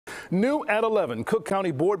New at 11, Cook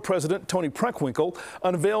County Board President Toni Preckwinkle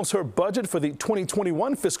unveils her budget for the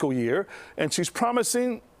 2021 fiscal year, and she's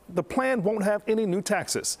promising the plan won't have any new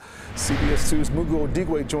taxes. CBS 2's Mugo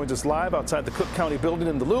Odigwe joins us live outside the Cook County building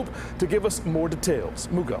in the Loop to give us more details.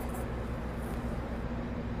 Mugo.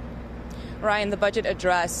 Ryan, the budget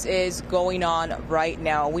address is going on right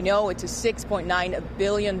now. We know it's a $6.9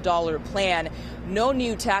 billion plan. No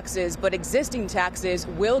new taxes, but existing taxes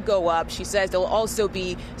will go up. She says there'll also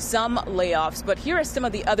be some layoffs. But here are some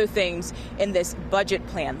of the other things in this budget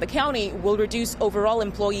plan. The county will reduce overall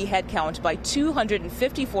employee headcount by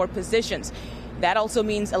 254 positions. That also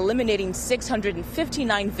means eliminating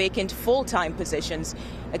 659 vacant full-time positions.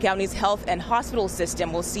 The county's health and hospital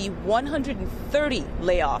system will see 130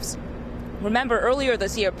 layoffs. Remember, earlier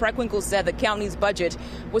this year, Preckwinkle said the county's budget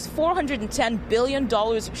was $410 billion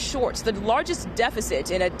short, the largest deficit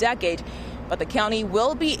in a decade. But the county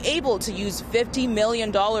will be able to use $50 million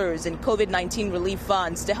in COVID-19 relief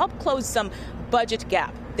funds to help close some budget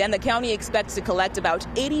gap. Then the county expects to collect about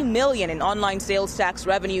 $80 million in online sales tax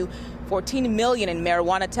revenue, $14 million in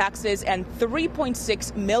marijuana taxes, and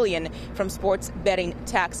 $3.6 million from sports betting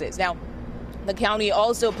taxes. Now, the county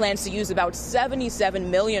also plans to use about $77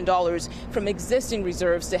 million from existing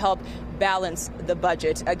reserves to help balance the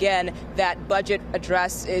budget. Again, that budget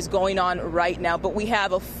address is going on right now, but we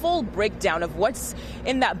have a full breakdown of what's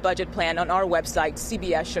in that budget plan on our website,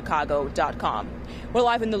 cbschicago.com. We're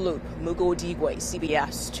live in the Loop. Mugo Odigwe,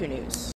 CBS 2 News.